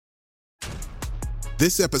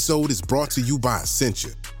This episode is brought to you by Essentia.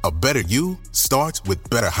 A better you starts with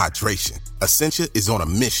better hydration. Essentia is on a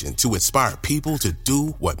mission to inspire people to do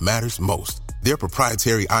what matters most. Their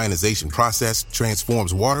proprietary ionization process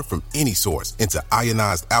transforms water from any source into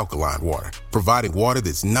ionized alkaline water, providing water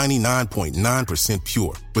that's 99.9%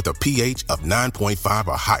 pure with a pH of 9.5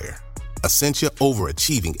 or higher. Essentia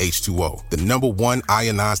overachieving H2O, the #1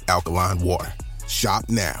 ionized alkaline water. Shop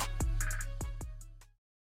now.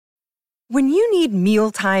 When you need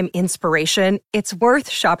mealtime inspiration, it's worth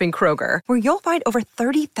shopping Kroger, where you'll find over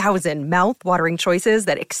 30,000 mouth-watering choices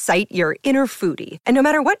that excite your inner foodie. And no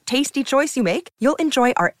matter what tasty choice you make, you'll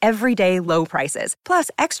enjoy our everyday low prices, plus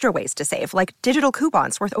extra ways to save, like digital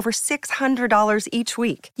coupons worth over $600 each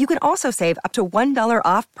week. You can also save up to $1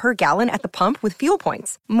 off per gallon at the pump with fuel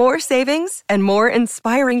points. More savings and more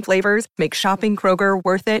inspiring flavors make shopping Kroger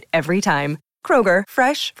worth it every time. Kroger,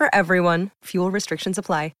 fresh for everyone. Fuel restrictions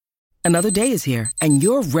apply. Another day is here, and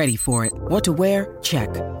you're ready for it. What to wear? Check.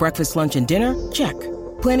 Breakfast, lunch, and dinner? Check.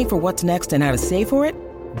 Planning for what's next and how to save for it?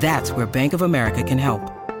 That's where Bank of America can help.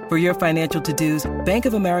 For your financial to-dos, Bank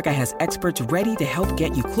of America has experts ready to help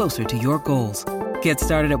get you closer to your goals. Get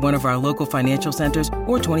started at one of our local financial centers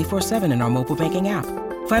or 24/7 in our mobile banking app.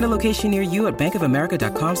 Find a location near you at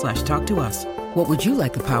bankofamerica.com/talktous. What would you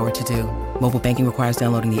like the power to do? Mobile banking requires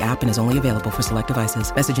downloading the app and is only available for select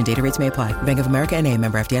devices. Message and data rates may apply. Bank of America N.A.,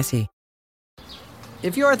 member FDIC.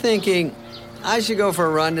 If you're thinking, I should go for a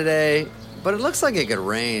run today, but it looks like it could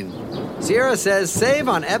rain, Sierra says save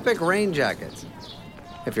on Epic rain jackets.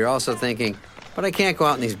 If you're also thinking, but I can't go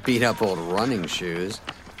out in these beat-up old running shoes,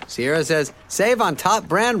 Sierra says save on top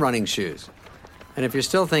brand running shoes. And if you're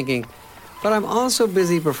still thinking, but I'm also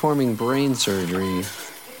busy performing brain surgery,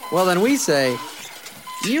 well, then we say,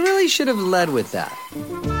 you really should have led with that.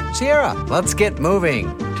 Sierra, let's get moving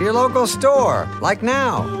to your local store, like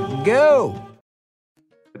now. Go!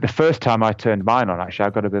 The first time I turned mine on, actually, I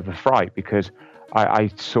got a bit of a fright because I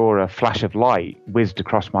saw a flash of light whizzed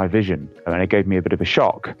across my vision, and it gave me a bit of a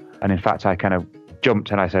shock. And in fact, I kind of jumped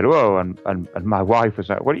and I said, whoa, and my wife was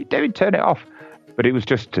like, what are you doing? Turn it off. But it was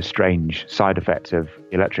just a strange side effect of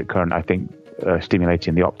electric current, I think,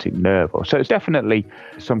 stimulating the optic nerve. So it's definitely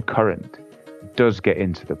some current does get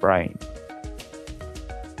into the brain.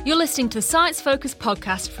 You're listening to the Science Focus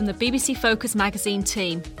podcast from the BBC Focus magazine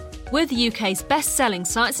team. We're the UK's best-selling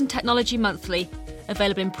science and technology monthly,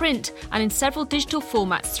 available in print and in several digital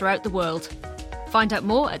formats throughout the world. Find out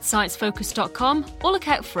more at sciencefocus.com or look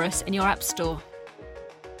out for us in your app store.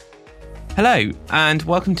 Hello, and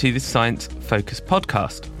welcome to the Science Focus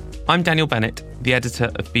podcast. I'm Daniel Bennett, the editor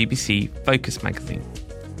of BBC Focus magazine.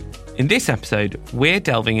 In this episode, we're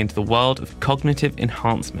delving into the world of cognitive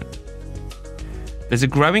enhancement. There's a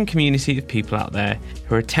growing community of people out there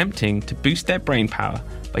who are attempting to boost their brain power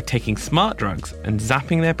by taking smart drugs and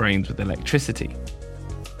zapping their brains with electricity.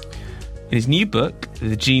 In his new book,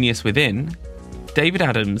 The Genius Within, David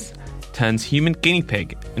Adams turns human guinea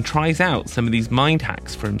pig and tries out some of these mind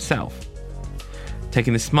hacks for himself,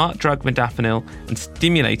 taking the smart drug modafinil and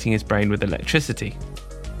stimulating his brain with electricity.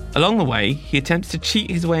 Along the way, he attempts to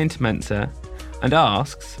cheat his way into Mensa and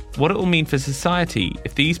asks what it will mean for society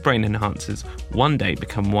if these brain enhancers one day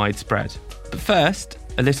become widespread. But first,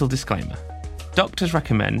 a little disclaimer. Doctors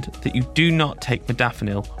recommend that you do not take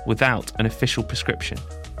modafinil without an official prescription,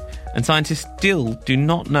 and scientists still do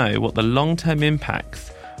not know what the long-term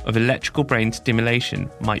impacts of electrical brain stimulation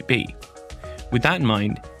might be. With that in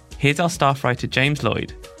mind, here's our staff writer James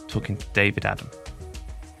Lloyd talking to David Adams.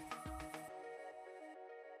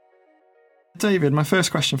 David, my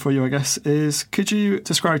first question for you, I guess, is could you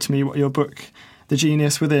describe to me what your book, The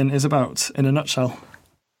Genius Within, is about in a nutshell?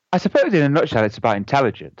 I suppose in a nutshell, it's about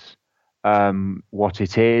intelligence. What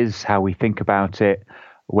it is, how we think about it,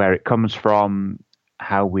 where it comes from,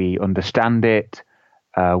 how we understand it,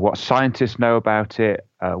 what scientists know about it,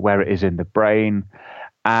 where it is in the brain,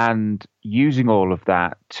 and using all of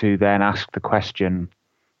that to then ask the question,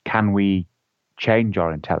 can we change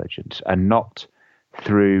our intelligence? And not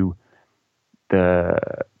through the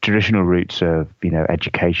traditional routes of,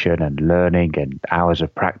 education and learning and hours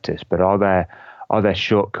of practice, but are there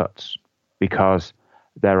shortcuts? Because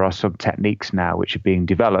there are some techniques now which are being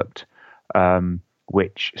developed,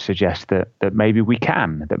 which suggest that maybe we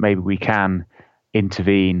can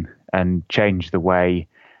intervene and change the way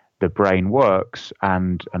the brain works,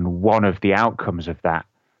 and one of the outcomes of that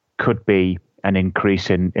could be an increase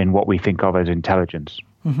in what we think of as intelligence.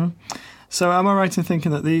 Mm-hmm. So am I right in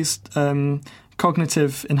thinking that these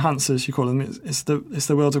cognitive enhancers, you call them, it's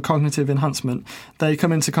the world of cognitive enhancement, they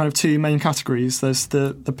come into kind of two main categories. There's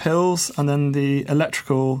the pills and then the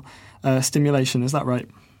electrical stimulation. Is that right?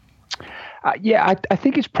 I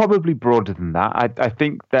think it's probably broader than that. I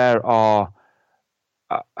think there are.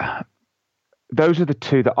 Those are the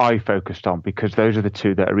two that I focused on because those are the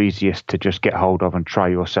two that are easiest to just get hold of and try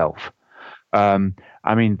yourself.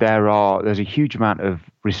 I mean, there's a huge amount of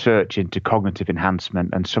research into cognitive enhancement,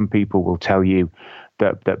 and some people will tell you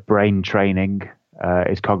that brain training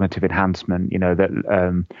is cognitive enhancement. You know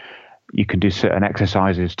that you can do certain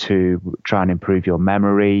exercises to try and improve your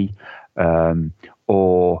memory,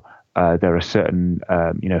 or there are certain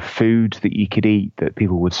foods that you could eat that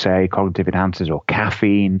people would say cognitive enhancers, or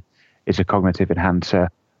caffeine is a cognitive enhancer.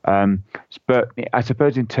 But I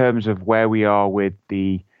suppose in terms of where we are with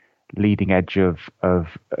the leading edge of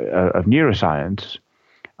neuroscience,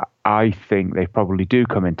 I think they probably do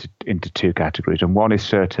come into two categories, and one is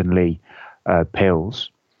certainly pills,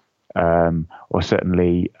 or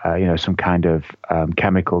certainly some kind of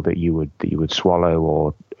chemical that you would swallow,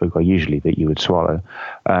 or usually that you would swallow,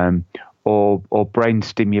 or brain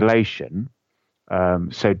stimulation,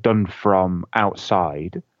 so done from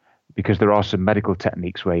outside, because there are some medical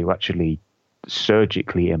techniques where you actually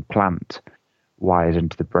surgically implant wires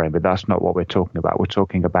into the brain, but that's not what we're talking about. We're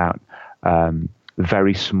talking about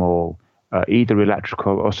very small, either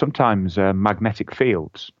electrical or sometimes magnetic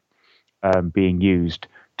fields being used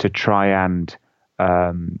to try and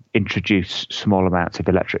introduce small amounts of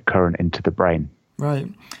electric current into the brain. Right.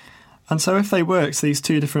 And so if they worked, these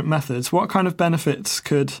two different methods, what kind of benefits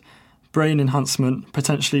could brain enhancement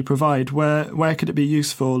potentially provide? Where could it be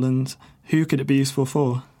useful, and who could it be useful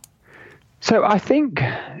for? So I think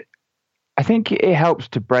it helps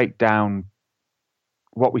to break down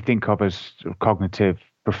what we think of as cognitive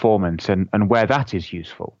performance and where that is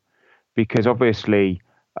useful. Because obviously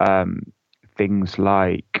things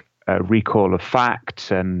like recall of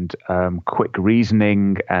facts and quick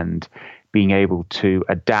reasoning and being able to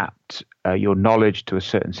adapt your knowledge to a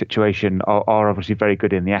certain situation are obviously very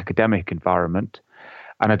good in the academic environment.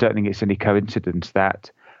 And I don't think it's any coincidence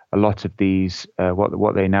that a lot of these,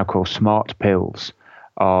 what they now call smart pills,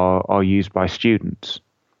 are used by students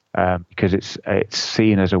because it's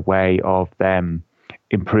seen as a way of them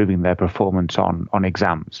improving their performance on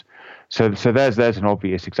exams. So there's an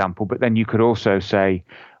obvious example, but then you could also say,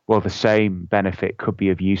 well, the same benefit could be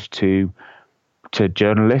of use to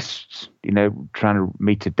journalists, trying to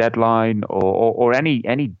meet a deadline, or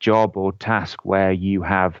any job or task where you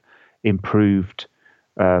have improved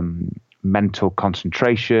mental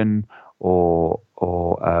concentration, or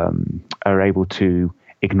are able to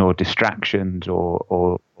ignore distractions,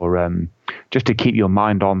 or just to keep your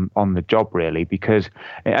mind on the job, really. Because,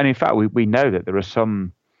 and in fact, we know that there are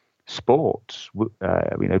some sports,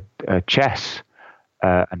 chess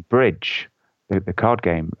and bridge, the card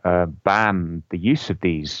game, ban the use of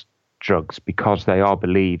these drugs because they are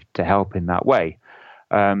believed to help in that way.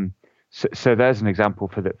 So there's an example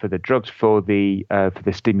for the drugs. For the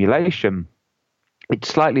stimulation, it's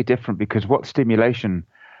slightly different, because what stimulation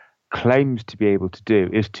claims to be able to do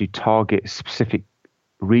is to target specific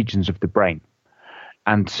regions of the brain.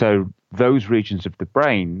 And so those regions of the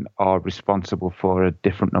brain are responsible for a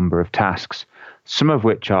different number of tasks, some of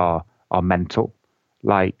which are mental,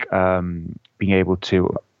 like being able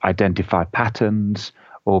to identify patterns,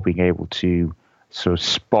 or being able to sort of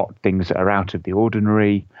spot things that are out of the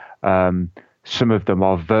ordinary. Some of them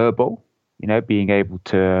are verbal, being able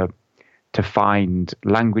to find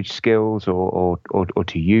language skills, or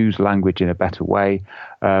to use language in a better way.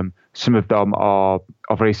 Some of them are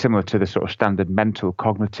very similar to the sort of standard mental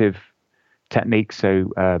cognitive techniques,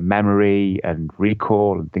 so memory and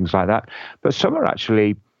recall and things like that. But some are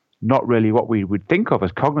actually not really what we would think of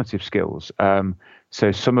as cognitive skills.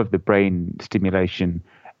 So some of the brain stimulation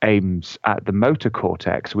aims at the motor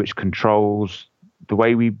cortex, which controls the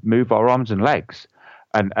way we move our arms and legs.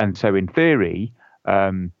 And so in theory,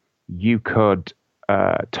 you could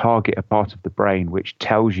target a part of the brain which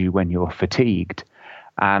tells you when you're fatigued,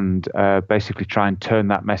 and basically try and turn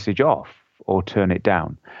that message off or turn it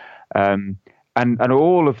down. And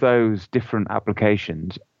all of those different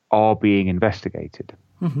applications are being investigated.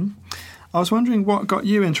 Mm-hmm. I was wondering what got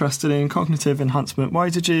you interested in cognitive enhancement. Why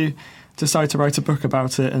did you decide to write a book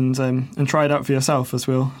about it and try it out for yourself, as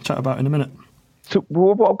we'll chat about in a minute? So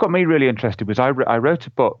what got me really interested was I wrote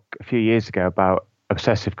a book a few years ago about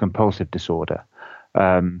obsessive compulsive disorder.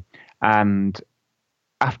 And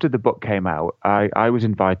after the book came out, I was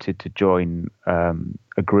invited to join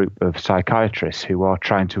a group of psychiatrists who are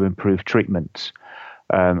trying to improve treatments.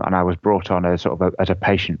 And I was brought on as a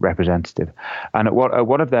patient representative. And at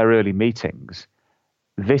one of their early meetings,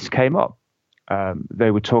 this came up.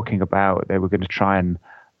 They were talking about they were going to try and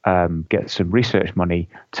get some research money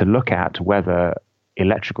to look at whether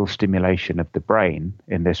electrical stimulation of the brain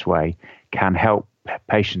in this way can help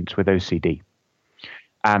patients with OCD.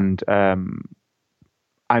 And I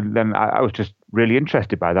was just really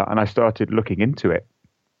interested by that, and I started looking into it.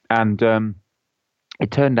 And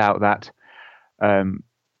it turned out that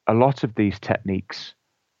a lot of these techniques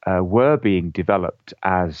were being developed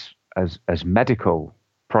as medical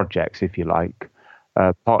projects, if you like,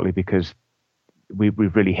 partly because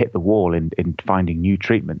we've really hit the wall in finding new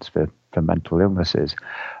treatments for mental illnesses.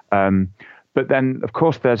 But then, of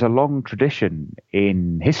course, there's a long tradition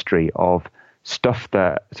in history of stuff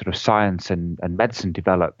that sort of science and medicine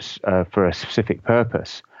develops for a specific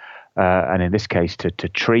purpose, and in this case, to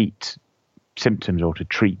treat symptoms or to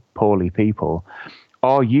treat poorly people,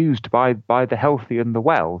 are used by the healthy and the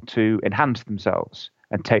well to enhance themselves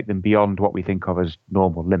and take them beyond what we think of as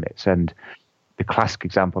normal limits. And the classic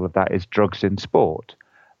example of that is drugs in sport.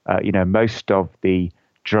 Most of the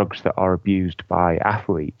drugs that are abused by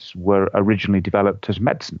athletes were originally developed as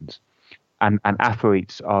medicines, and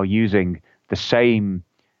athletes are using the same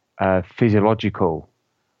physiological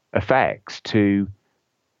effects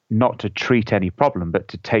not to treat any problem, but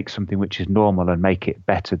to take something which is normal and make it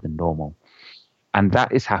better than normal. And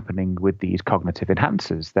that is happening with these cognitive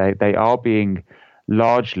enhancers. They are being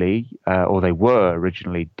largely, or they were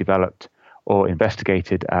originally developed or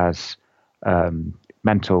investigated as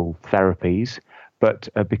mental therapies, but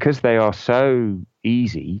because they are so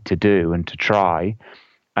easy to do and to try,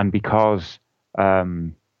 and because there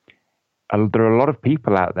are a lot of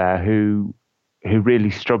people out there who really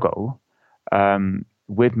struggle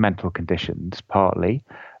with mental conditions, partly,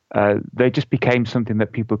 they just became something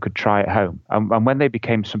that people could try at home. And when they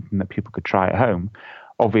became something that people could try at home,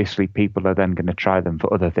 obviously people are then going to try them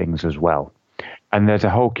for other things as well. And there's a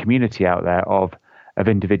whole community out there of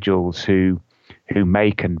individuals who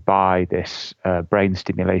make and buy this brain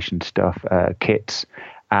stimulation stuff, kits,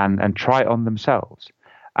 and try it on themselves.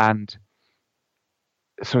 And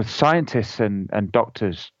so scientists and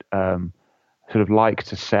doctors sort of like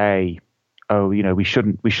to say, oh, we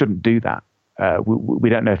shouldn't do that. We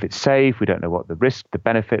don't know if it's safe. We don't know what the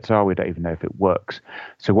benefits are. We don't even know if it works.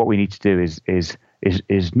 So what we need to do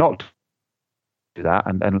is not do that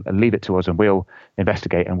and leave it to us, and we'll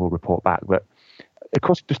investigate and we'll report back. But of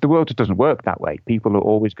course, just the world just doesn't work that way. People are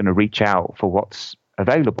always going to reach out for what's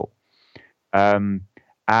available. And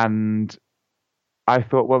I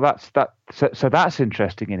thought, well, that's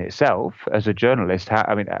interesting in itself as a journalist.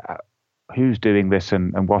 Who's doing this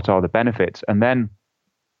and what are the benefits? And then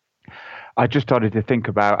I just started to think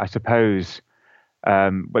about, I suppose,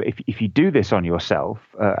 well, if you do this on yourself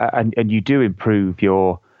and you do improve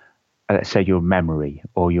your, let's say, your memory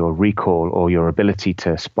or your recall or your ability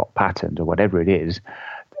to spot patterns or whatever it is,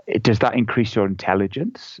 does that increase your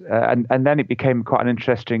intelligence? And then it became quite an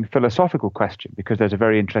interesting philosophical question, because there's a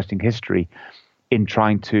very interesting history in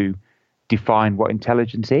trying to define what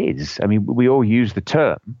intelligence is. I mean, we all use the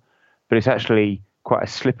term, but it's actually quite a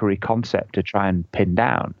slippery concept to try and pin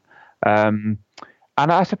down. And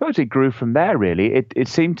I suppose it grew from there, really. It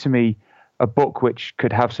seemed to me a book which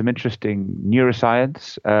could have some interesting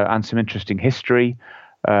neuroscience and some interesting history,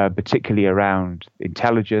 particularly around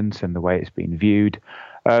intelligence and the way it's been viewed.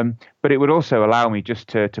 But it would also allow me just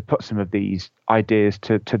to put some of these ideas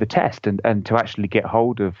to the test and to actually get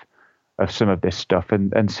hold of some of this stuff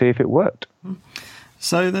and see if it worked.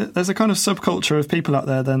 So there's a kind of subculture of people out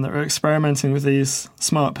there then that are experimenting with these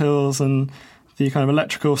smart pills and the kind of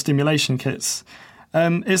electrical stimulation kits.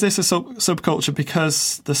 Is this a subculture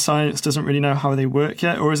because the science doesn't really know how they work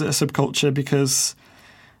yet, or is it a subculture because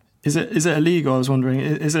is it illegal? I was wondering.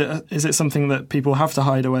 Is it something that people have to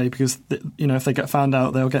hide away because if they get found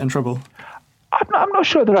out, they'll get in trouble? I'm not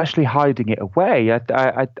sure they're actually hiding it away.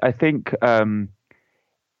 I think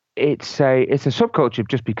it's a subculture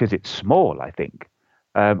just because it's small. I think.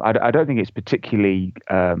 I don't think it's particularly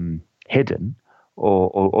hidden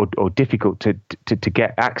or difficult to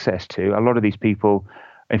get access to. A lot of these people,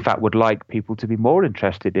 in fact, would like people to be more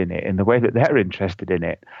interested in it in the way that they're interested in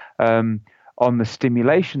it. On the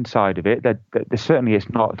stimulation side of it, that certainly is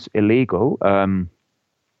not illegal.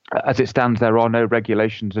 As it stands, there are no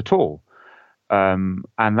regulations at all. And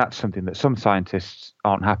that's something that some scientists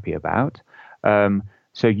aren't happy about.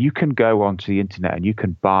 So you can go onto the internet and you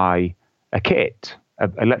can buy a kit,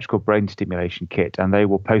 an electrical brain stimulation kit, and they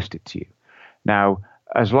will post it to you. Now,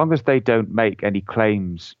 as long as they don't make any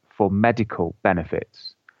claims for medical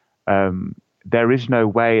benefits, there is no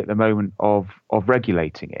way at the moment of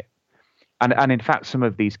regulating it. And in fact, some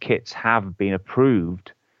of these kits have been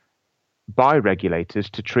approved by regulators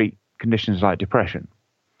to treat conditions like depression.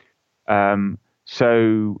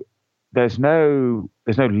 So there's no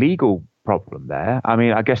legal problem there. I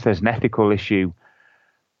mean, I guess there's an ethical issue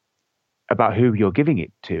about who you're giving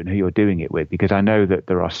it to and who you're doing it with, because I know that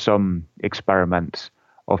there are some experiments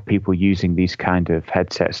of people using these kind of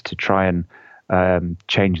headsets to try and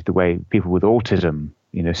change the way people with autism,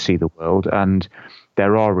 see the world. And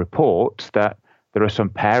there are reports that there are some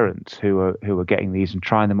parents who are getting these and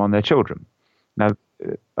trying them on their children. Now,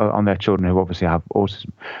 on their children who obviously have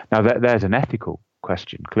autism. Now, there's an ethical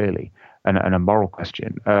question, clearly, and a moral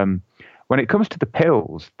question. When it comes to the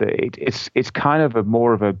pills, it's kind of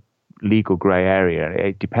more of a legal grey area.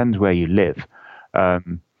 It depends where you live.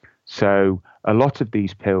 So a lot of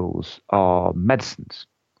these pills are medicines,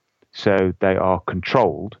 so they are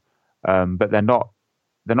controlled, but they're not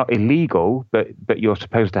illegal. But you're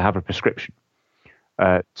supposed to have a prescription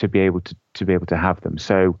to be able to have them.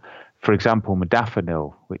 So, for example,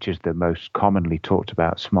 modafinil, which is the most commonly talked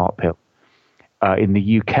about smart pill, in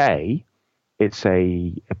the UK, it's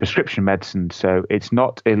a prescription medicine, so it's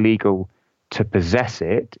not illegal to possess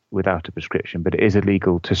it without a prescription, but it is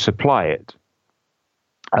illegal to supply it.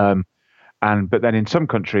 But then in some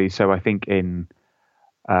countries, so I think there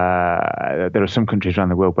are some countries around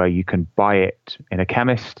the world where you can buy it in a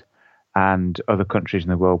chemist, and other countries in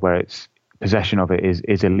the world where possession of it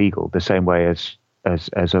is illegal, the same way as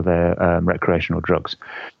other recreational drugs.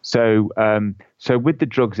 So with the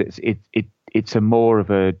drugs, it's a more of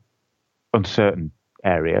a uncertain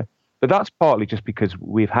area. But that's partly just because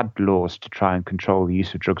we've had laws to try and control the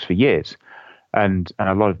use of drugs for years, and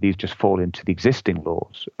a lot of these just fall into the existing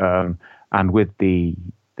laws. And with the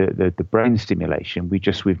brain stimulation,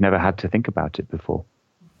 we've never had to think about it before.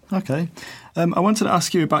 Okay. I wanted to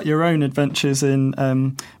ask you about your own adventures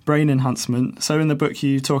in brain enhancement. So in the book,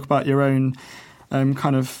 you talk about your own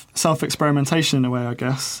kind of self-experimentation in a way, I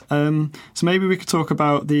guess. So maybe we could talk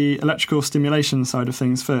about the electrical stimulation side of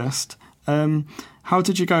things first. How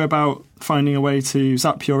did you go about finding a way to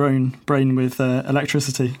zap your own brain with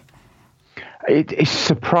electricity? It's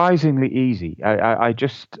surprisingly easy. I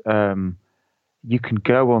just you can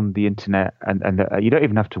go on the internet and you don't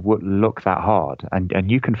even have to look that hard,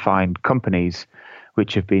 and you can find companies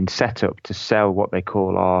which have been set up to sell what they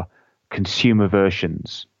call our consumer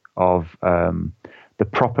versions of the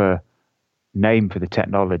proper name for the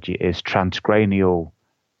technology is transcranial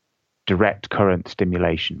direct current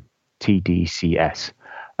stimulation, TDCS.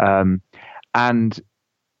 And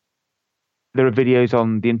there are videos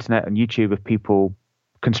on the internet and YouTube of people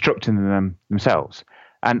constructing them themselves.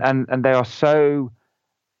 And they are so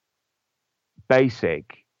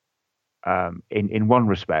basic in one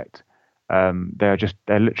respect. They're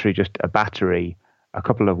literally just a battery, a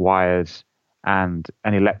couple of wires, and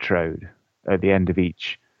an electrode at the end of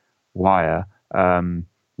each wire,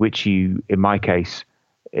 which in my case,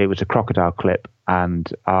 it was a crocodile clip,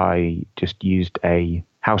 and I just used a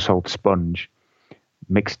household sponge,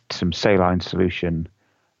 mixed some saline solution,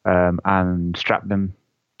 and strapped them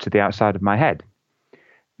to the outside of my head.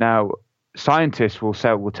 Now, scientists will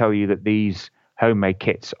tell you that these homemade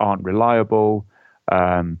kits aren't reliable,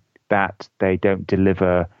 that they don't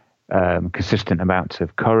deliver consistent amounts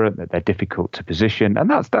of current, that they're difficult to position, and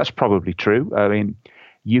that's probably true. I mean,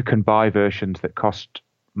 you can buy versions that cost.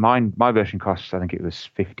 My version costs, I think it was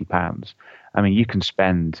 £50. I mean, you can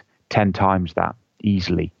spend 10 times that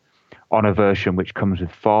easily on a version which comes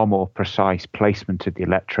with far more precise placement of the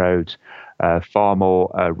electrodes, far more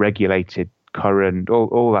regulated current,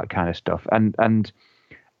 all that kind of stuff. And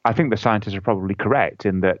I think the scientists are probably correct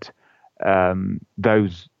in that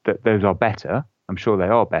those are better. I'm sure they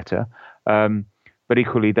are better, but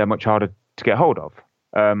equally they're much harder to get hold of.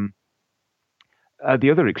 At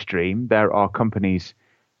the other extreme, there are companies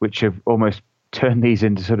which have almost turned these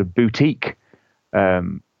into sort of boutique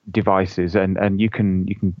devices, and you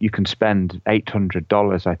can spend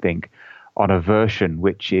 $800, I think, on a version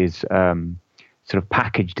which is sort of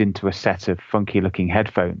packaged into a set of funky looking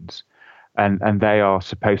headphones, and they are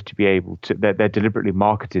supposed to be able to. They're deliberately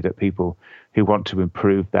marketed at people who want to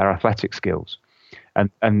improve their athletic skills,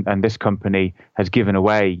 and this company has given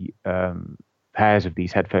away pairs of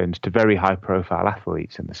these headphones to very high profile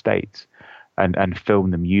athletes in the States, and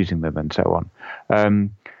film them using them and so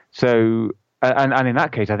on. So in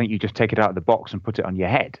that case, I think you just take it out of the box and put it on your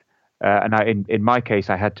head. In my case,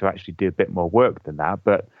 I had to actually do a bit more work than that.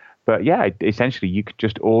 But yeah, essentially you could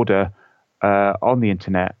just order on the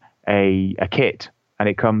internet a kit, and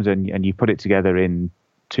it comes and you put it together in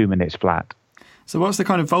 2 minutes flat. So what's the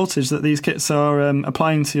kind of voltage that these kits are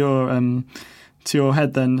applying to your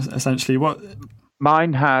head then, essentially?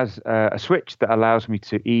 Mine has a switch that allows me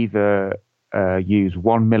to either use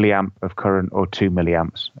 1 milliamp of current or 2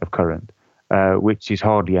 milliamps of current. which is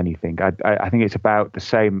hardly anything. I think it's about the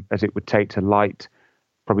same as it would take to light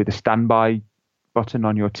probably the standby button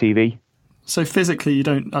on your TV. So physically, you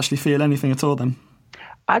don't actually feel anything at all then?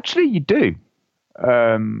 Actually, you do.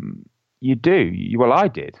 You do. Well, I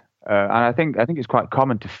did. And I think it's quite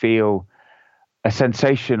common to feel a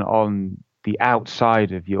sensation on the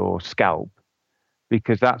outside of your scalp,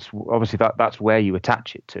 because that's obviously that's where you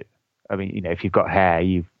attach it to. I mean, if you've got hair,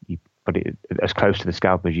 you put it as close to the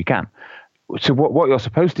scalp as you can. So what you're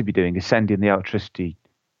supposed to be doing is sending the electricity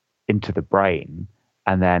into the brain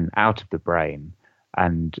and then out of the brain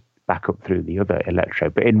and back up through the other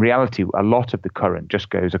electrode. But in reality, a lot of the current just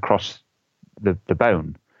goes across the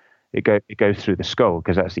bone. It goes through the skull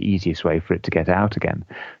because that's the easiest way for it to get out again.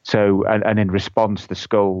 So, and in response, the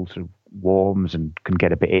skull sort of warms and can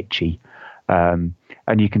get a bit itchy. And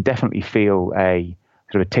you can definitely feel a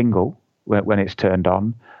sort of a tingle when it's turned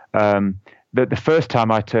on. The first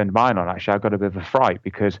time I turned mine on, actually, I got a bit of a fright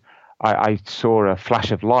because I saw a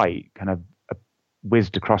flash of light kind of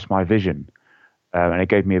whizzed across my vision, and it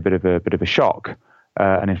gave me a bit of a shock.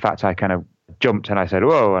 And in fact, I kind of jumped and I said,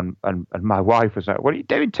 "Whoa!" And my wife was like, "What are you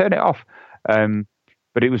doing? Turn it off!"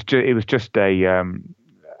 But it was just a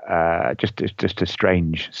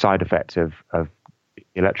strange side effect of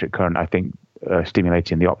electric current, I think,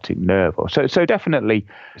 stimulating the optic nerve. So definitely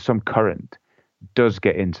some current does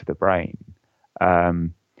get into the brain,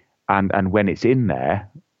 and when it's in there,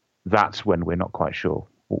 that's when we're not quite sure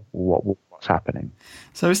what's happening.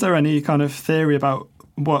 So is there any kind of theory about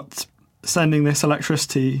what sending this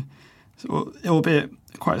electricity, albeit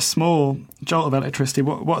quite a small jolt of electricity,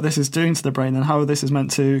 what this is doing to the brain and how this is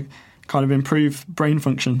meant to kind of improve brain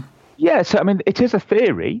function? Yeah, so I mean, it is a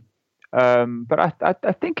theory, but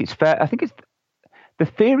I think it's fair. I think the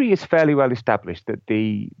theory is fairly well established that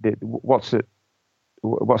what's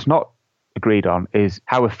not agreed on is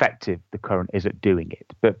how effective the current is at doing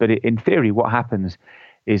it. But in theory, what happens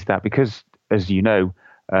is that because, as you know,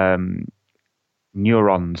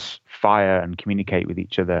 neurons fire and communicate with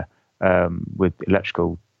each other with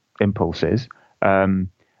electrical impulses, and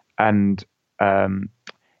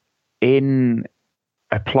in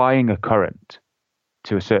applying a current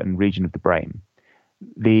to a certain region of the brain,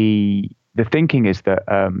 the thinking is that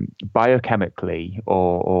biochemically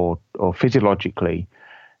or physiologically,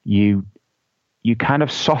 you kind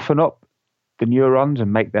of soften up the neurons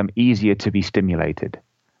and make them easier to be stimulated.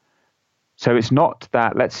 So it's not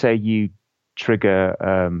that, let's say you trigger,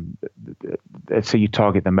 let's say you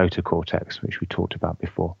target the motor cortex, which we talked about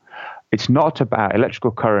before. It's not about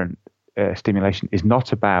electrical current stimulation is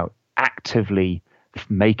not about actively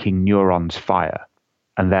making neurons fire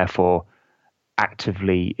and therefore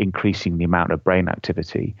actively increasing the amount of brain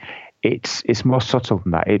activity. It's more subtle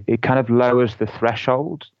than that. It kind of lowers the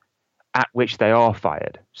threshold at which they are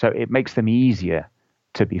fired. So it makes them easier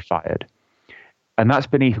to be fired. And that's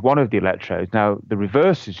beneath one of the electrodes. Now, the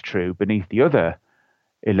reverse is true beneath the other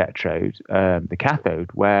electrode, the cathode,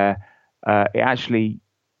 where it actually,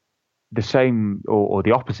 the same or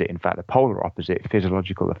the opposite, in fact, the polar opposite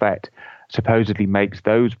physiological effect supposedly makes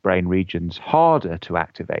those brain regions harder to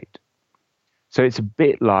activate. So it's a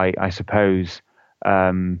bit like, I suppose,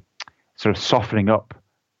 sort of softening up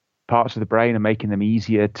parts of the brain and making them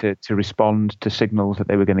easier to respond to signals that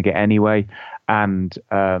they were going to get anyway, and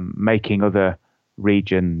making other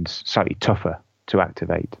regions slightly tougher to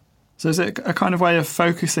activate. So is it a kind of way of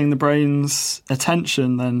focusing the brain's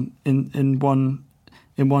attention then in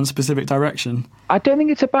one specific direction? I don't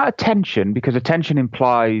think it's about attention, because attention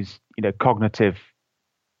implies, cognitive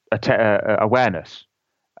awareness.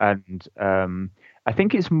 And I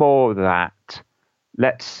think it's more that,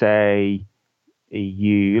 let's say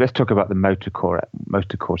let's talk about the motor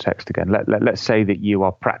cortex again. Let's say that you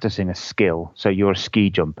are practicing a skill. So you're a ski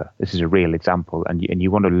jumper. This is a real example. And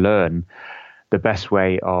you want to learn the best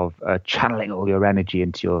way of channeling all your energy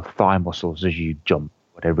into your thigh muscles as you jump,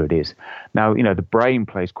 whatever it is. Now, the brain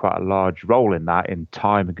plays quite a large role in that, in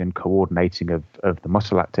timing and coordinating of the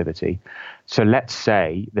muscle activity. So let's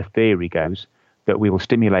say the theory goes that we will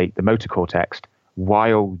stimulate the motor cortex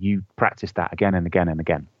while you practice that again and again and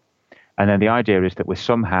again. And then the idea is that we're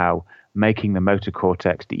somehow making the motor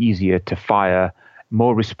cortex easier to fire,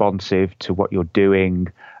 more responsive to what you're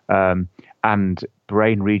doing, and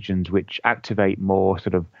brain regions which activate more,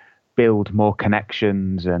 sort of build more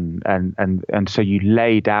connections, and so you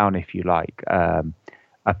lay down, if you like, a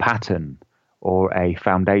pattern or a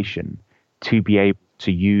foundation to be able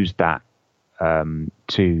to use that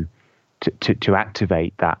to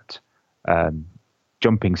activate that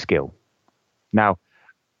jumping skill. Now,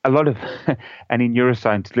 a lot of any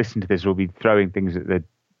neuroscientists listen to this will be throwing things at the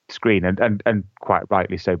screen, and quite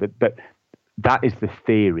rightly so. But that is the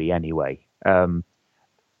theory anyway.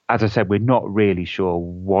 As I said, we're not really sure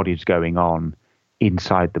what is going on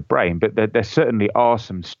inside the brain, but there certainly are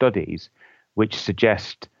some studies which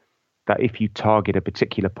suggest that if you target a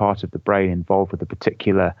particular part of the brain involved with a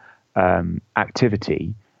particular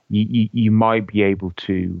activity, you might be able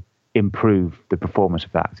to improve the performance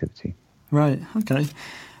of that activity. Right. Okay.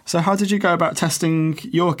 So how did you go about testing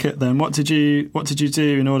your kit then? What did you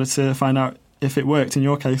do in order to find out if it worked in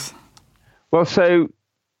your case? Well,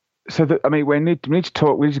 we need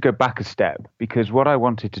to go back a step, because what I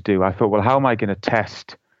wanted to do, I thought, well, how am I going to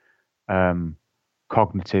test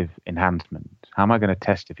cognitive enhancement? How am I going to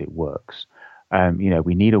test if it works?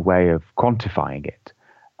 We need a way of quantifying it.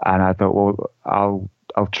 And I thought, well,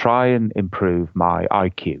 I'll try and improve my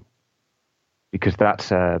IQ, because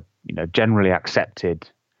that's a generally accepted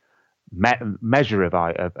measure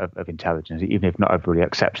of intelligence, even if not everybody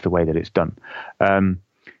accepts the way that it's done. I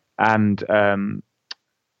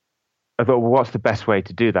thought, well, what's the best way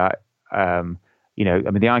to do that? The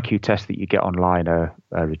IQ tests that you get online are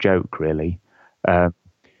a joke, really.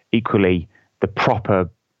 Equally, the proper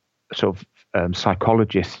sort of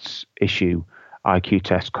psychologists issue IQ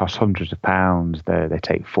tests cost hundreds of pounds. They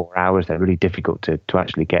take 4 hours. They're really difficult to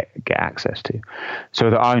actually get access to. So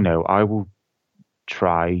that I know, I will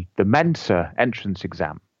try the Mensa entrance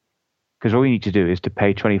exam, because all you need to do is to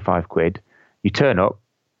pay 25 quid. You turn up,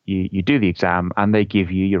 you do the exam, and they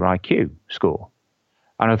give you your IQ score.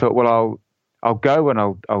 And I thought, well, I'll go and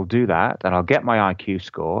I'll do that, and I'll get my IQ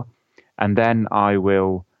score, and then I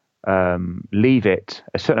will leave it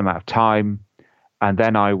a certain amount of time, and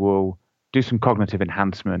then I will do some cognitive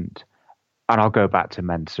enhancement, and I'll go back to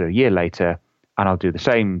Mensa a year later, and I'll do the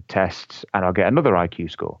same tests, and I'll get another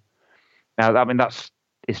IQ score. Now,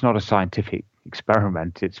 it's not a scientific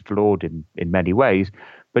experiment. It's flawed in many ways,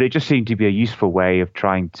 but it just seemed to be a useful way of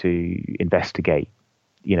trying to investigate.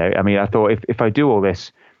 I thought if I do all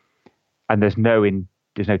this and there's no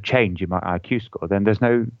change in my IQ score, then there's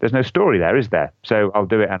no story there, is there? So I'll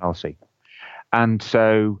do it and I'll see. And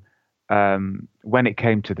so when it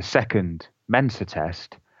came to the second Mensa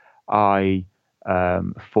test, I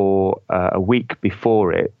for a week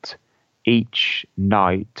before it, each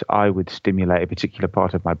night I would stimulate a particular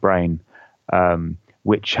part of my brain,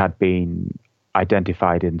 which had been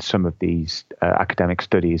identified in some of these academic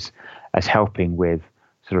studies as helping with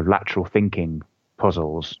sort of lateral thinking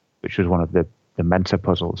puzzles, which was one of the Mensa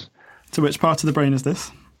puzzles. So which part of the brain is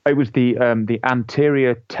this? It was the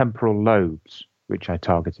anterior temporal lobes, which I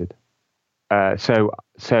targeted. So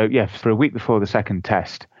for a week before the second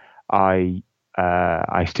test, I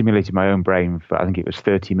stimulated my own brain for, I think it was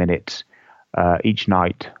 30 minutes each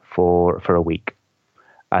night for a week.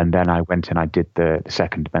 And then I went and I did the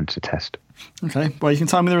second Mensa test. Okay. Well, you can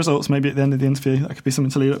tell me the results maybe at the end of the interview. That could be something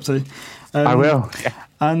to lead up to. I will. Yeah.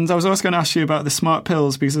 And I was also going to ask you about the smart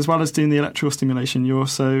pills, because as well as doing the electrical stimulation, you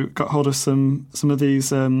also got hold of some of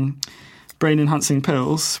these brain-enhancing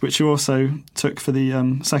pills, which you also took for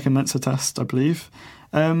the second Mensa test, I believe.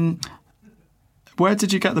 Where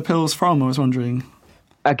did you get the pills from, I was wondering?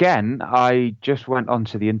 Again, I just went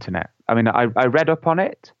onto the internet. I read up on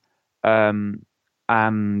it,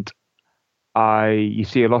 and you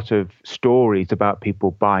see a lot of stories about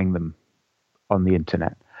people buying them on the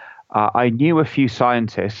internet. I knew a few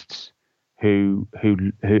scientists who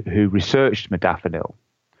researched modafinil,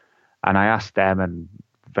 and I asked them, and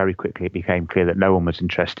very quickly it became clear that no one was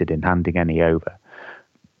interested in handing any over.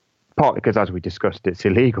 Partly because, as we discussed, it's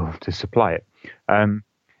illegal to supply it,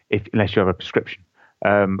 unless you have a prescription.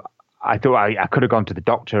 I thought I could have gone to the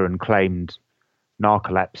doctor and claimed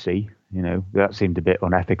narcolepsy. That seemed a bit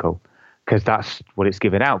unethical, because that's what it's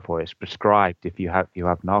given out for. It's prescribed if you have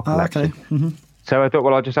narcolepsy. Oh, okay. Mm-hmm. So I thought,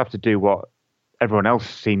 well, I'll just have to do what everyone else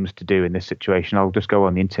seems to do in this situation. I'll just go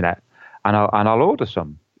on the internet and I'll order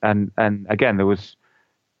some. And again, there was,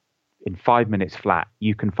 in 5 minutes flat,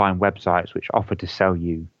 you can find websites which offer to sell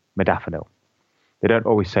you modafinil. They don't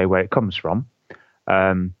always say where it comes from,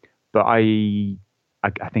 but I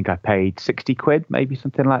think I paid 60 quid, maybe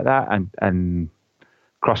something like that, and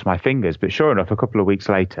crossed my fingers. But sure enough, a couple of weeks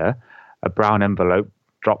later, a brown envelope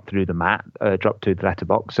dropped through the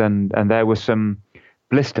letterbox, and there were some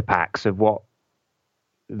blister packs of what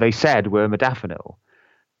they said were modafinil.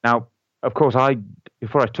 Now, of course,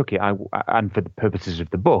 before I took it, and for the purposes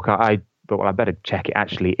of the book, I thought, well, I better check it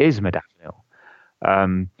actually is modafinil,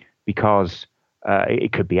 because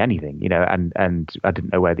it could be anything, and I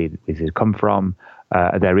didn't know where these had come from.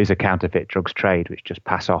 There is a counterfeit drugs trade which just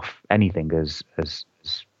pass off anything as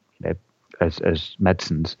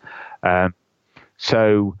medicines.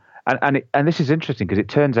 So, and this is interesting, because it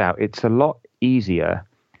turns out it's a lot easier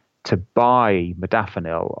to buy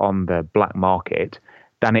modafinil on the black market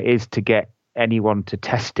than it is to get anyone to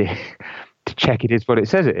test it to check it is what it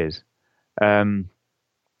says it is.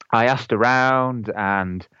 I asked around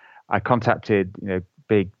and I contacted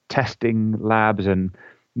big testing labs, and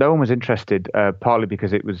no one was interested. Partly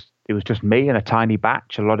because it was just me and a tiny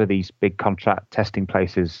batch. A lot of these big contract testing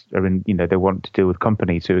places are in they want to deal with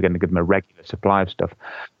companies who are going to give them a regular supply of stuff.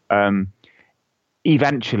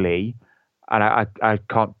 Eventually, and I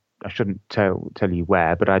shouldn't tell you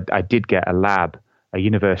where, but I did get a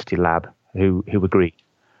university lab who agreed.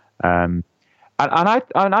 And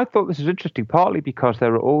I thought this was interesting, partly because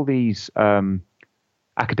there are all these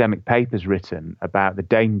academic papers written about the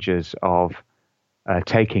dangers of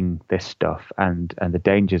taking this stuff and the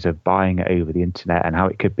dangers of buying it over the internet and how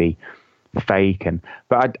it could be fake.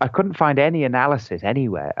 But I couldn't find any analysis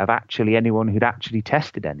anywhere of actually anyone who'd actually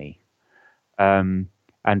tested any and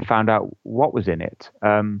found out what was in it.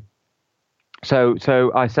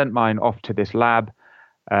 So I sent mine off to this lab,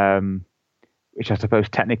 which I suppose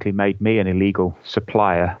technically made me an illegal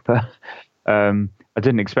supplier, but I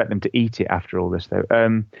didn't expect them to eat it after all this, though.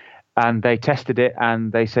 And they tested it,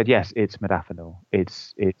 and they said, yes, it's modafinil.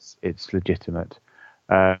 It's legitimate.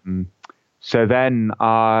 So then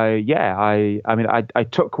I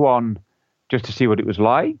took one just to see what it was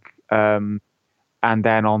like. And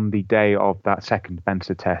then on the day of that second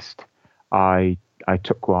Mensa test, I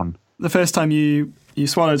took one. The first time you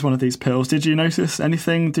swallowed one of these pills, did you notice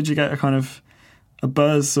anything? Did you get a kind of a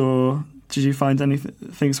buzz, or did you find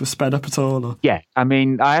things were sped up at all? Or? Yeah, I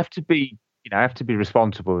mean, I have to be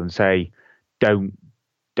responsible and say, don't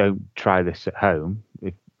try this at home,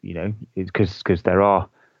 because there are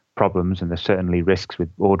problems and there's certainly risks with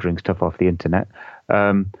ordering stuff off the internet.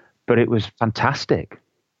 But it was fantastic.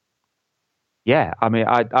 Yeah, I mean,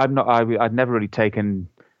 I'd never really taken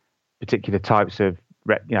particular types of,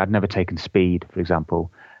 I'd never taken speed, for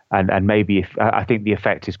example, and maybe I think the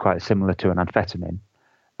effect is quite similar to an amphetamine.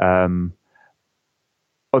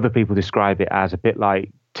 Other people describe it as a bit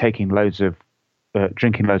like taking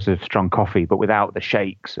drinking loads of strong coffee, but without the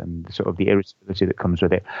shakes and sort of the irritability that comes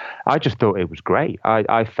with it. I just thought it was great.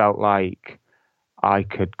 I felt like I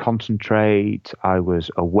could concentrate. I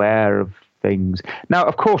was aware of things. Now,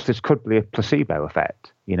 of course, this could be a placebo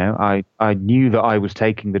effect. I knew that I was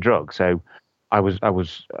taking the drug, so I was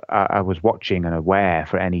watching and aware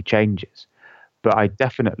for any changes. But I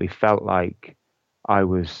definitely felt like I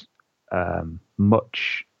was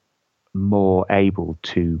much more able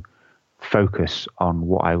to focus on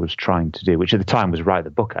what I was trying to do, which at the time was write the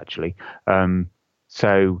book, actually.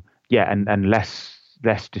 So yeah, and less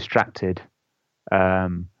distracted,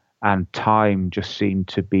 and time just seemed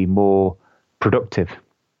to be more productive.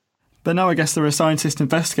 But now I guess there are scientists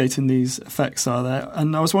investigating these effects, are there?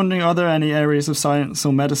 And I was wondering, are there any areas of science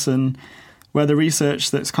or medicine where the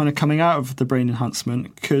research that's kind of coming out of the brain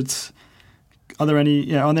enhancement are there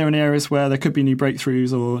any areas where there could be new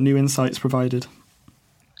breakthroughs or new insights provided?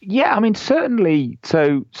 Yeah, I mean, certainly.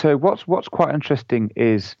 So what's quite interesting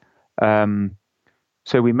is,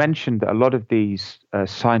 so we mentioned that a lot of these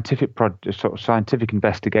scientific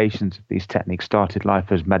investigations of these techniques started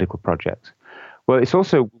life as medical projects. Well, it's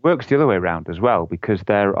also works the other way around as well, because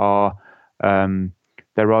there are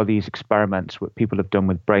these experiments where people have done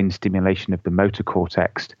with brain stimulation of the motor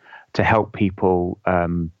cortex to help people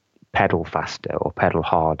pedal faster or pedal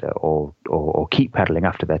harder or keep pedaling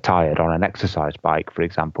after they're tired on an exercise bike, for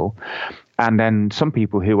example. And then some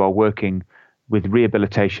people who are working with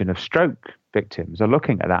rehabilitation of stroke victims are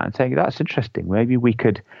looking at that and saying, that's interesting. Maybe we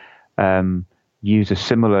could use a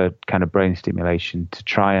similar kind of brain stimulation to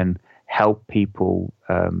try and help people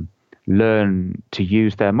learn to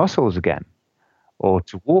use their muscles again, or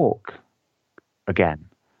to walk again,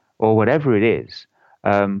 or whatever it is.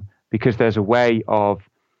 Because there's a way of,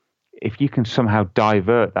 if you can somehow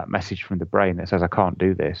divert that message from the brain that says, I can't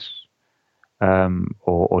do this,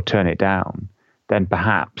 or turn it down, then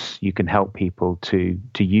perhaps you can help people to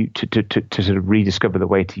sort of rediscover the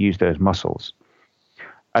way to use those muscles.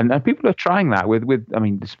 And people are trying that with I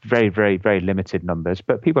mean, it's very, very, very limited numbers,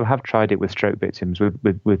 but people have tried it with stroke victims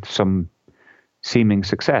with some seeming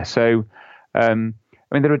success. So, I mean,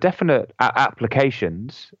 there are definite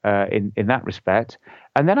applications in that respect.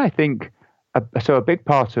 And then I think, a big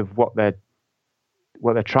part of what they're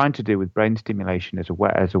trying to do with brain stimulation is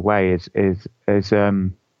I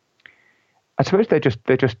suppose they're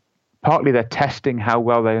just partly they're testing how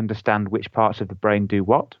well they understand which parts of the brain do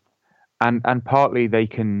what. And partly they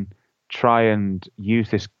can try and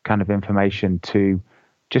use this kind of information to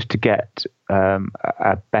get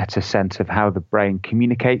a better sense of how the brain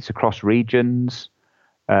communicates across regions.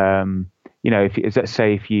 let's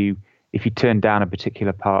say if you turn down a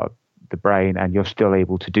particular part of the brain and you're still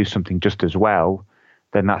able to do something just as well,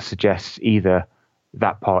 then that suggests either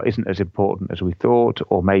that part isn't as important as we thought,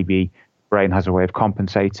 or maybe brain has a way of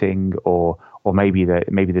compensating, or maybe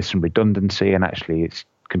there's some redundancy and actually it's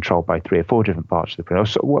controlled by 3 or 4 different parts of the brain,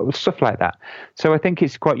 or stuff like that. So I think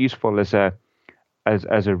it's quite useful as a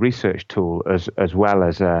research tool as well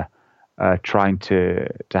as trying to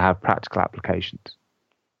have practical applications.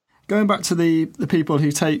 Going back to the people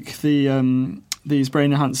who take these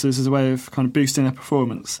brain enhancers as a way of kind of boosting their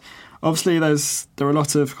performance, obviously there are a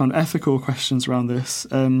lot of kind of ethical questions around this.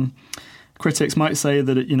 Critics might say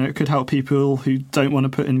that it could help people who don't want to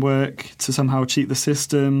put in work to somehow cheat the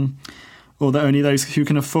system, or that only those who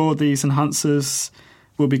can afford these enhancers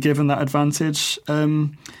will be given that advantage.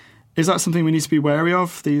 Is that something we need to be wary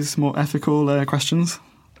of, these more ethical questions?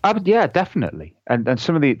 Yeah, definitely. And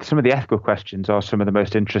some of the ethical questions are some of the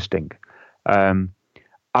most interesting. I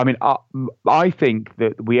think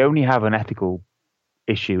that we only have an ethical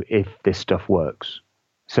issue if this stuff works.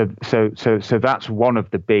 So that's one of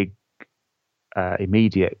the big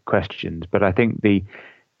immediate questions. But I think the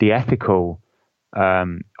ethical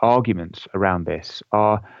arguments around this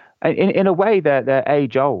are, in a way, they're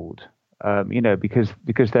age old.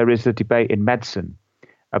 Because there is a debate in medicine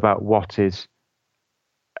about what is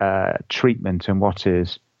treatment and what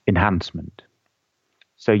is enhancement.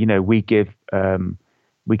 So we give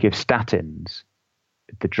statins,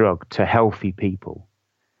 the drug, to healthy people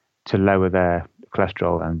to lower their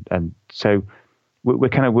cholesterol, and so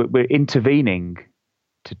we're intervening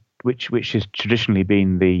to which has traditionally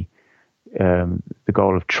been the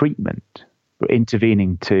goal of treatment. We're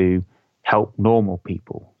intervening to help normal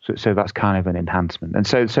people. So that's kind of an enhancement. And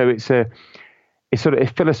so it's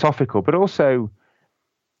philosophical, but also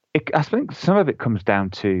I think some of it comes down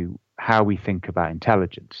to how we think about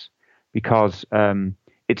intelligence, because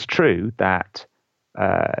it's true that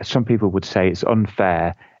some people would say it's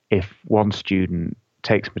unfair if one student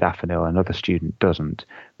takes modafinil and another student doesn't,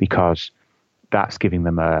 because that's giving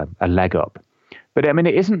them a leg up. But I mean,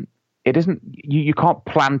 it isn't. You can't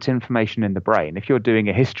plant information in the brain. If you're doing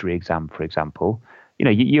a history exam, for example,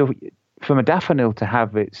 for modafinil to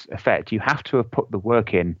have its effect, you have to have put the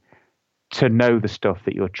work in to know the stuff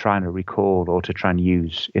that you're trying to recall or to try and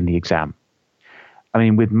use in the exam. I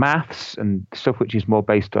mean, with maths and stuff which is more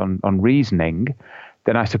based on reasoning,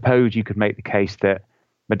 then I suppose you could make the case that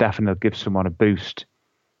modafinil gives someone a boost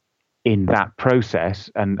in that process,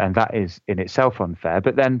 and that is in itself unfair.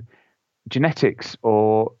 But then genetics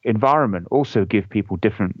or environment also give people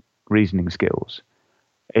different reasoning skills.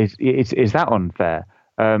 Is that unfair?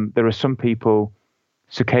 There are some people,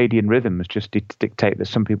 circadian rhythms just dictate that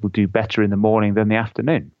some people do better in the morning than the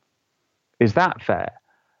afternoon. Is that fair?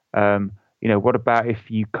 What about if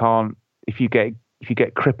you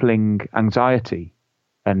get crippling anxiety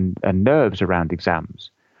and nerves around exams,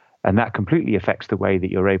 and that completely affects the way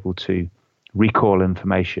that you're able to recall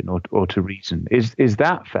information or to reason? Is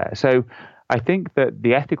that fair? So I think that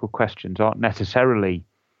the ethical questions aren't necessarily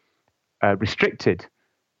restricted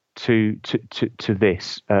to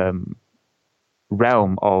this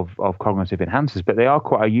realm of cognitive enhancers, but they are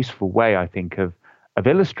quite a useful way, I think, of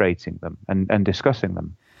illustrating them and discussing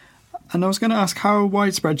them. And I was going to ask, how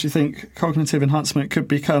widespread do you think cognitive enhancement could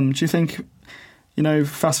become? Do you think,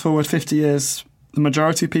 fast forward 50 years, the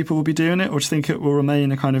majority of people will be doing it, or do you think it will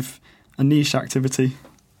remain a kind of a niche activity?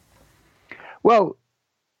 Well,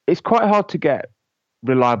 it's quite hard to get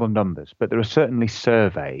reliable numbers, but there are certainly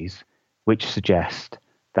surveys which suggest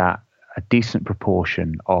that a decent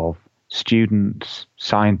proportion of students,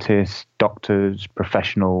 scientists, doctors,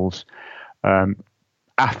 professionals,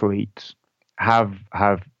 athletes have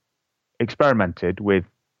experimented with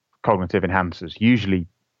cognitive enhancers, usually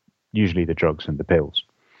the drugs and the pills.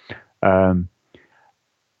 I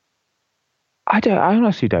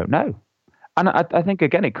honestly don't know, and I think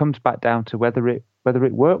again it comes back down to whether it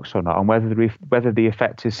works or not, and whether the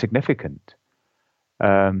effect is significant.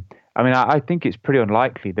 I think it's pretty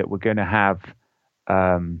unlikely that we're going to have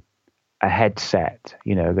a headset,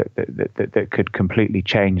 that could completely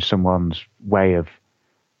change someone's way of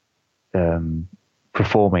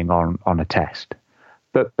performing on a test.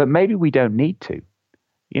 But maybe we don't need to.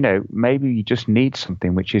 Maybe you just need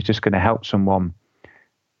something which is just going to help someone,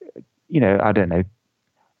 I don't know,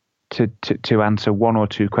 to answer one or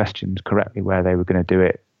two questions correctly where they were going to do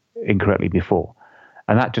it incorrectly before.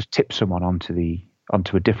 And that just tips someone onto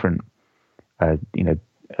a different,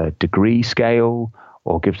 degree scale,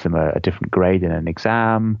 or gives them a different grade in an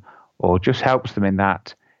exam, or just helps them in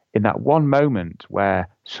that one moment where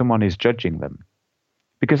someone is judging them.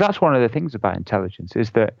 Because that's one of the things about intelligence,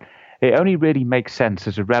 is that it only really makes sense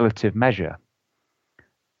as a relative measure.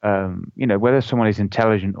 Whether someone is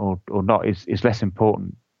intelligent or not is less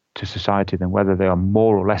important to society than whether they are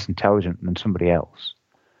more or less intelligent than somebody else.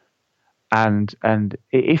 And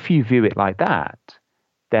if you view it like that,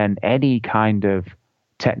 then any kind of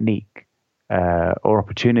technique or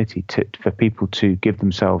opportunity for people to give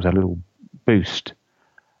themselves a little boost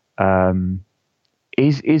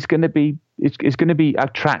is going to be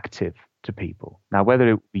attractive to people. Now, whether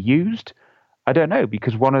it will be used, I don't know,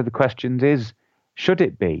 because one of the questions is, should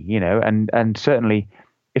it be? And certainly,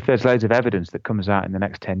 if there's loads of evidence that comes out in the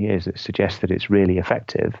next 10 years that suggests that it's really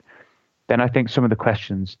effective, then I think some of the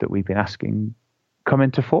questions that we've been asking come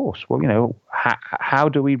into force. Well, how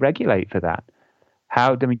do we regulate for that?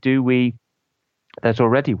 There's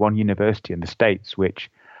already one university in the States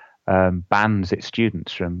which bans its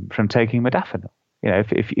students from taking modafinil.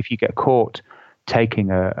 If you get caught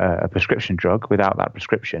taking a prescription drug without that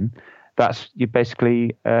prescription, you're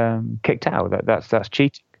basically kicked out. That's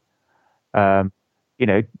cheating.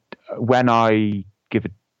 When I gave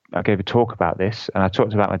a talk about this, and I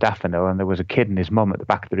talked about modafinil, and there was a kid and his mum at the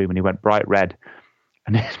back of the room, and he went bright red,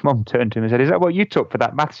 and his mum turned to him and said, "Is that what you took for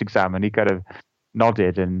that maths exam?" And he kind of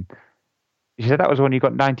nodded, and she said, "That was one you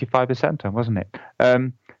got 95% on, wasn't it?"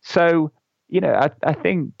 I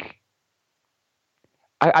think,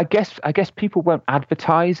 I guess people won't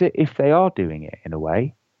advertise it if they are doing it in a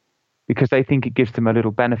way, because they think it gives them a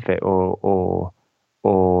little benefit or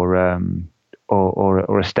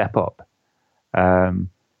a step up.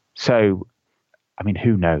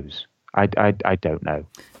 Who knows? I don't know.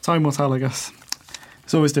 Time will tell, I guess.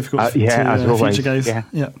 It's always difficult as always. Future gaze.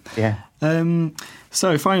 Yeah.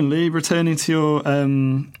 So finally, returning to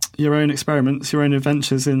your own experiments, your own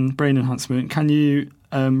adventures in brain enhancement, can you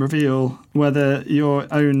reveal whether your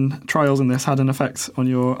own trials in this had an effect on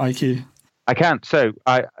your IQ? I can't. So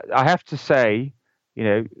I have to say,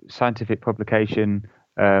 scientific publication,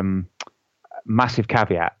 massive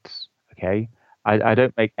caveats. Okay. I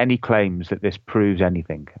don't make any claims that this proves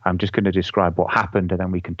anything. I'm just going to describe what happened, and then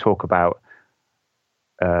we can talk about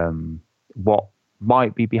what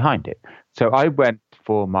might be behind it. So I went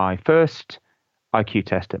for my first IQ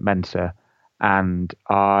test at Mensa, and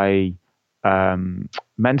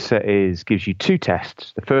Mensa gives you two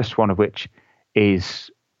tests. The first one of which is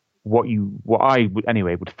what I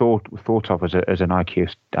would thought of as an IQ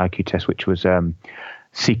test, which was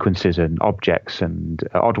sequences and objects and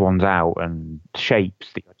odd ones out and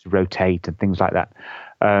shapes that you had to rotate and things like that,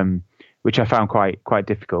 which I found quite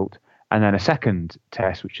difficult. And then a second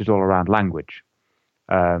test, which is all around language.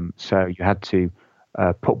 So you had to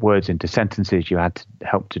put words into sentences. You had to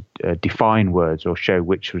help to define words or show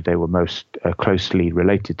which they were most closely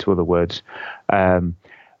related to other words. And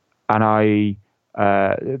the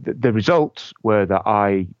results were that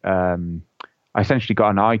I essentially got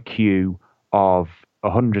an IQ of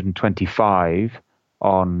 125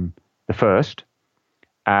 on the first,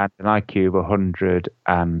 and an IQ of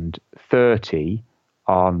 130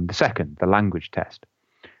 on the second, the language test.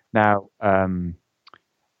 Now,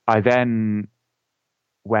 I then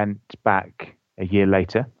went back a year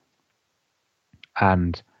later,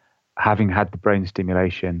 and having had the brain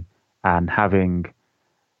stimulation and having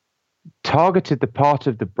targeted the part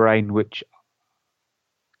of the brain which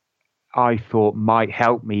I thought might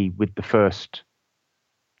help me with the first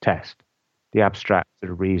test, the abstract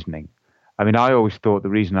sort of reasoning. I mean, I always thought the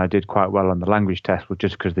reason I did quite well on the language test was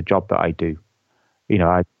just because of the job that I do.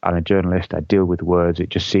 I'm a journalist. I deal with words. It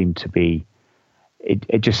just seemed to be,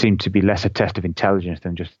 less a test of intelligence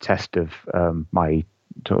than just a test of my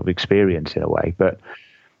sort of experience in a way. But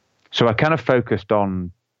so I kind of focused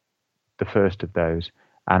on the first of those,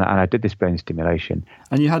 and I did this brain stimulation.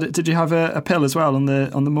 And did you have a pill as well on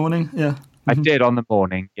the morning? Yeah, I did on the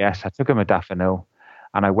morning. Yes, I took a modafinil,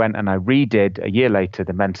 and I went and I redid a year later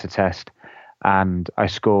the Mensa test, and I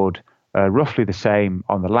scored roughly the same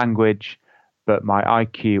on the language, but my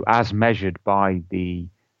IQ, as measured by the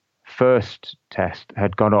first test,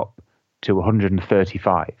 had gone up to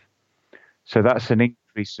 135. So that's an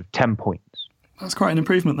increase of 10 points. That's quite an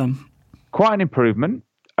improvement then. Quite an improvement.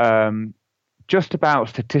 Just about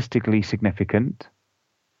statistically significant.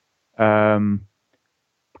 Could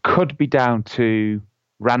be down to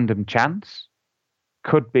random chance.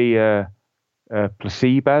 Could be a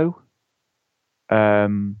placebo.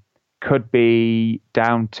 Could be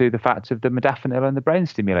down to the fact of the modafinil and the brain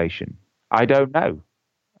stimulation. I don't know.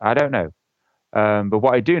 But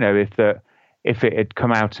what I do know is that if it had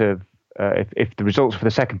come out of, if the results for the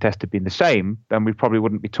second test had been the same, then we probably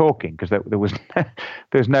wouldn't be talking, because there was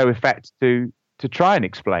no effect to try and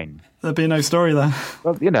explain. There'd be no story there.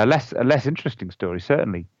 Well, a less interesting story,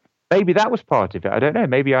 certainly. maybe that was part of it. I don't know.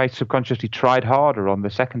 Maybe I subconsciously tried harder on the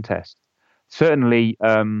second test. Certainly,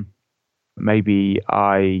 maybe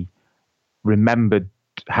I remembered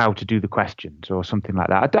how to do the questions or something like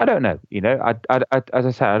that. I don't know. You know, as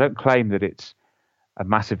I said, I don't claim that it's a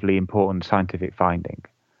massively important scientific finding.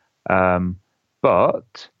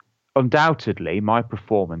 But undoubtedly, my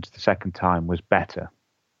performance the second time was better.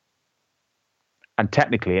 And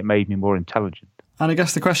technically, it made me more intelligent. And I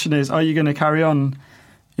guess the question is, are you going to carry on,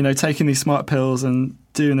 you know, taking these smart pills and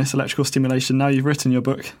doing this electrical stimulation now you've written your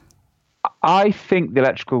book? I think the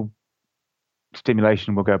electrical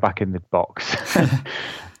stimulation will go back in the box.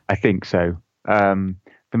 I think so. The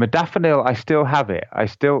modafinil, I still have it.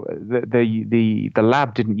 The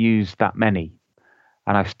lab didn't use that many,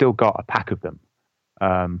 and I've still got a pack of them.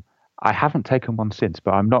 I haven't taken one since,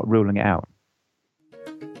 but I'm not ruling it out.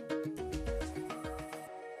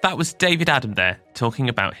 That was David Adam there, talking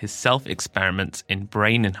about his self-experiments in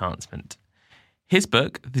brain enhancement. His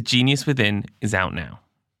book, The Genius Within, is out now.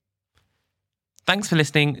 Thanks for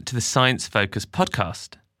listening to the Science Focus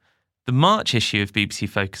podcast. The March issue of BBC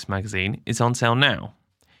Focus magazine is on sale now.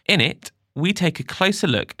 In it, we take a closer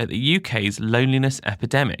look at the UK's loneliness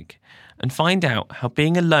epidemic and find out how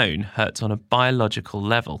being alone hurts on a biological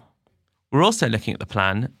level. We're also looking at the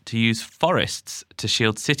plan to use forests to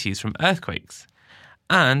shield cities from earthquakes,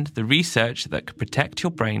 and the research that could protect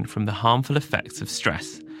your brain from the harmful effects of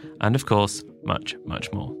stress, and of course, much,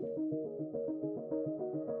 much more.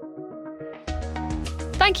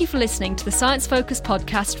 Thank you for listening to the Science Focus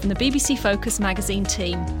podcast from the BBC Focus magazine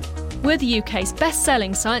team. We're the UK's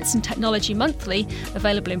best-selling science and technology monthly,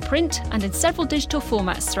 available in print and in several digital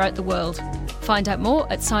formats throughout the world. Find out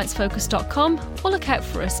more at sciencefocus.com or look out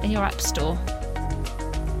for us in your app store.